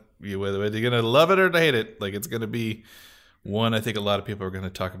 whether you're going to love it or hate it, like it's going to be one I think a lot of people are going to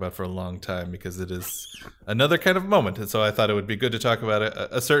talk about for a long time because it is another kind of moment. And so I thought it would be good to talk about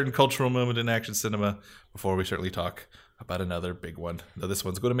a certain cultural moment in action cinema before we certainly talk about another big one. Now, this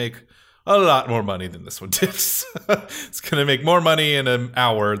one's going to make a lot more money than this one did. It's going to make more money in an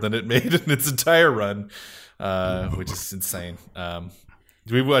hour than it made in its entire run, which is insane.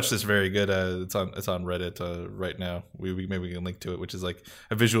 We watched this very good. It's on Reddit right now. Maybe we can link to it, which is like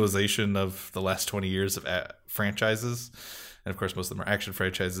a visualization of the last 20 years of franchises. And of course, most of them are action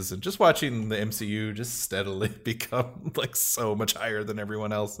franchises. And just watching the MCU just steadily become like so much higher than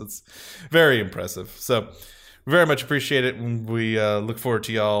everyone else. It's very impressive. So we very much appreciate it. We look forward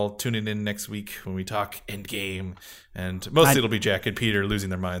to y'all tuning in next week when we talk Endgame. And mostly it'll be Jack and Peter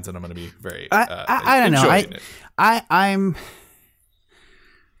losing their minds, and I'm going to be very I don't know. I'm.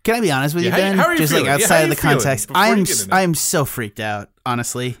 Can I be honest with you, Ben? How are you just feeling? like outside of the context, I'm so freaked out.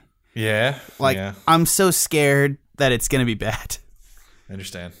 Honestly. Yeah. I'm so scared that it's going to be bad. I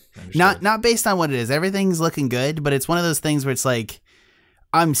understand. Not based on what it is. Everything's looking good, but it's one of those things where it's like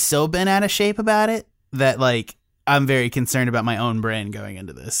I'm so bent out of shape about it that like I'm very concerned about my own brain going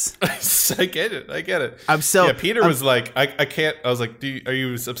into this. I get it. Peter was like, I can't. I was like, are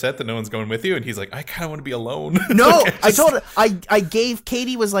you upset that no one's going with you? And he's like, I kind of want to be alone. No, like, I told her. I gave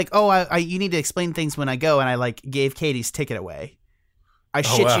Katie was like, oh, you need to explain things when I go, and I like gave Katie's ticket away. I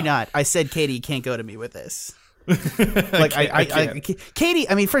shit you not. I said, Katie, you can't go to me with this. Like Katie.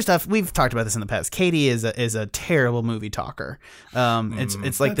 I mean, first off, we've talked about this in the past. Katie is a terrible movie talker.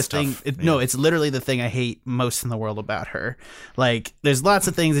 It's like the thing. No, it's literally the thing I hate most in the world about her. Like, there's lots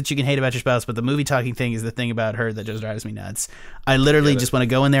of things that you can hate about your spouse, but the movie talking thing is the thing about her that just drives me nuts. I literally just want to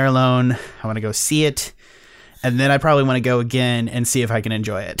go in there alone. I want to go see it, and then I probably want to go again and see if I can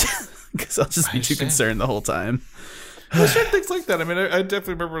enjoy it because I'll just be too concerned the whole time. There's certain things like that. I mean, I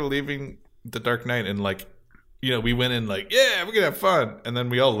definitely remember leaving The Dark Knight and like, we went in like, yeah, we're gonna have fun, and then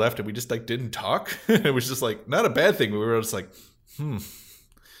we all left and we just like didn't talk. It was just like not a bad thing, but we were just like,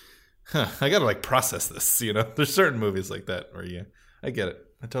 I gotta like process this. There's certain movies like that where I get it,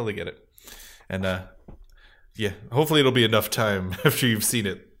 I totally get it, and hopefully it'll be enough time after you've seen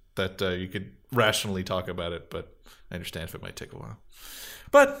it that you could rationally talk about it. But I understand if it might take a while,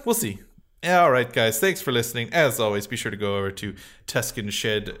 but we'll see. All right, guys, thanks for listening. As always, be sure to go over to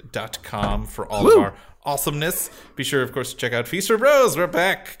TuscanShed.com for all of our awesomeness. Be sure, of course, to check out Feast for Bros. We're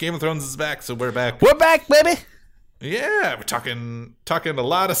back. Game of Thrones is back, so we're back. We're back, baby. Yeah, we're talking a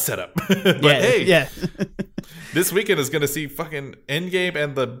lot of setup. But this weekend is going to see fucking Endgame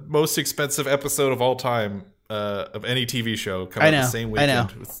and the most expensive episode of all time of any TV show come out the same weekend. I know.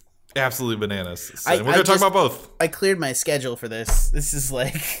 It's absolutely bananas. So we're going to talk about both. I cleared my schedule for this. This is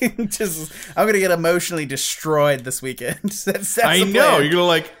like, I'm going to get emotionally destroyed this weekend. That's I know. You're going to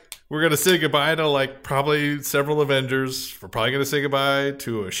like, we're going to say goodbye to like probably several Avengers. We're probably going to say goodbye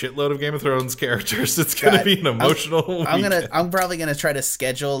to a shitload of Game of Thrones characters. It's going to be an emotional weekend. I'm probably going to try to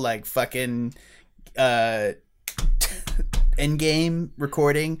schedule like fucking Endgame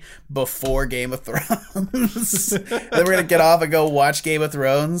recording before Game of Thrones. Then we're going to get off and go watch Game of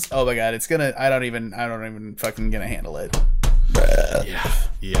Thrones. Oh my God. I don't even fucking going to handle it.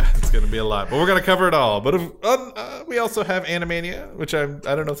 Yeah, it's going to be a lot, but we're going to cover it all. But we also have Animania, which I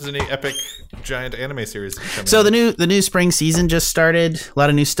don't know if there's any epic giant anime series coming So out. the new spring season just started. A lot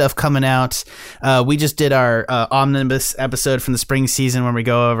of new stuff coming out. We just did our omnibus episode from the spring season where we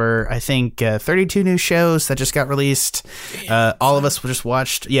go over, I think, 32 new shows that just got released. All of us just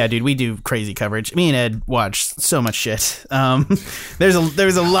watched. Yeah, dude, we do crazy coverage. Me and Ed watched so much shit. There's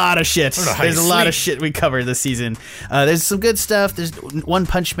a lot of shit. There's a lot of shit we covered this season. There's some good stuff. There's One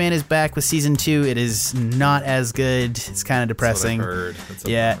Punch Man is back with season 2. It is not as good. It's kind of depressing. That's what I heard.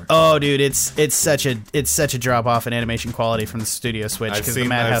 Yeah. Oh, dude, it's such a drop off in animation quality from the Studio Switch because the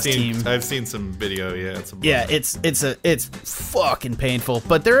Madhouse team. I've seen some video. It's fucking painful.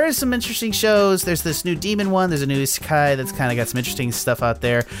 But there are some interesting shows. There's this new Demon one. There's a new Isekai that's kind of got some interesting stuff out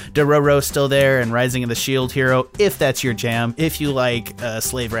there. Dororo's still there, and Rising of the Shield Hero. If that's your jam, if you like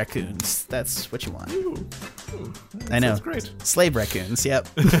slave raccoons, that's what you want. Ooh, I know. That's great. Slave raccoons. Yep.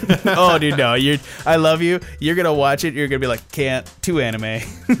 Oh, dude, no. I love you. You're gonna watch it. You're gonna be like, can't. Too anime.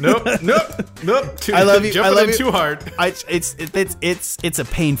 Nope. I love you. Jumping in too hard. It's a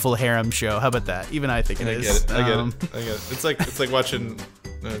painful harem show. How about that? Even I think it is. I get it. It's like watching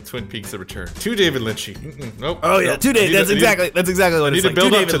Twin Peaks: The Return. Too David Lynchy. Nope. Oh yeah, nope. 2 days. That's exactly what I it's need like. to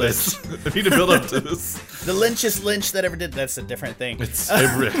build Two up to David this. I need to build up to this. The Lynchest Lynch that ever did. That's a different thing.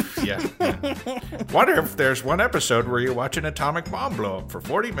 Yeah. Wonder if there's one episode where you watch an atomic bomb blow up for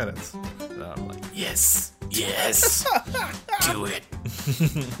 40 minutes. I'm like, yes, do it.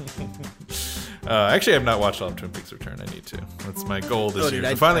 Actually, I've not watched all of Twin Peaks: Return. I need to. That's my goal this year.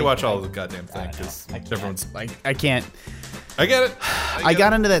 To finally watch all of the goddamn thing because everyone's. I can't. I get it. I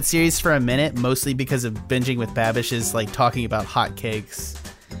got into that series for a minute, mostly because of binging with Babish's like talking about hot cakes.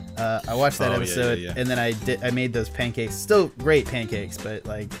 I watched that episode, and then I made those pancakes. Still great pancakes, but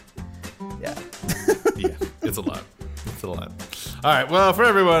like, yeah. Yeah, it's a lot. It's a lot. All right, well, for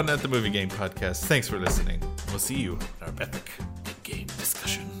everyone at the Movie Game Podcast, thanks for listening. We'll see you in our back.